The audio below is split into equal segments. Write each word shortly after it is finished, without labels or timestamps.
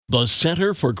The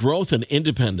Center for Growth and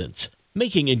Independence,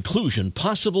 making inclusion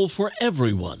possible for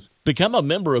everyone. Become a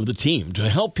member of the team to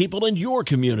help people in your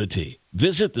community.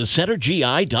 Visit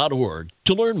thecentergi.org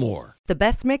to learn more. The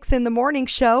best mix in the morning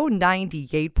show,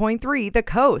 98.3 The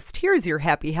Coast. Here's your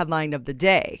happy headline of the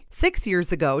day. 6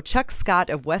 years ago, Chuck Scott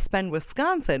of West Bend,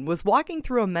 Wisconsin, was walking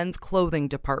through a men's clothing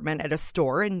department at a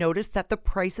store and noticed that the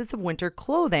prices of winter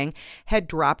clothing had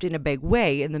dropped in a big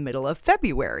way in the middle of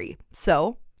February.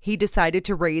 So he decided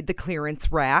to raid the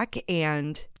clearance rack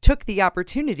and took the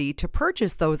opportunity to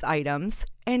purchase those items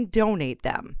and donate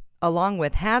them. Along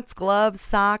with hats, gloves,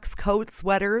 socks, coats,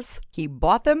 sweaters, he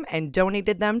bought them and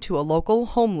donated them to a local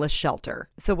homeless shelter.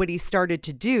 So what he started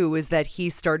to do is that he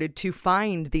started to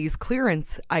find these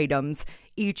clearance items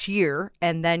each year,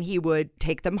 and then he would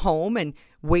take them home and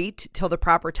wait till the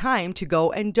proper time to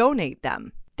go and donate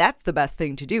them. That's the best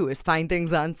thing to do, is find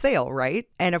things on sale, right?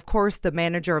 And of course, the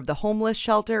manager of the homeless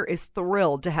shelter is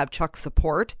thrilled to have Chuck's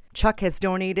support. Chuck has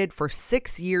donated for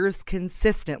 6 years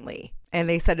consistently. And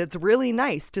they said it's really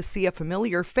nice to see a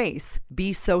familiar face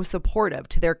be so supportive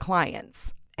to their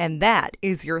clients. And that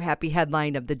is your happy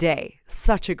headline of the day.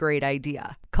 Such a great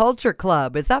idea. Culture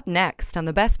Club is up next on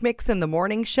the best mix in the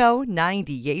morning show,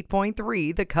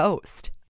 98.3 The Coast.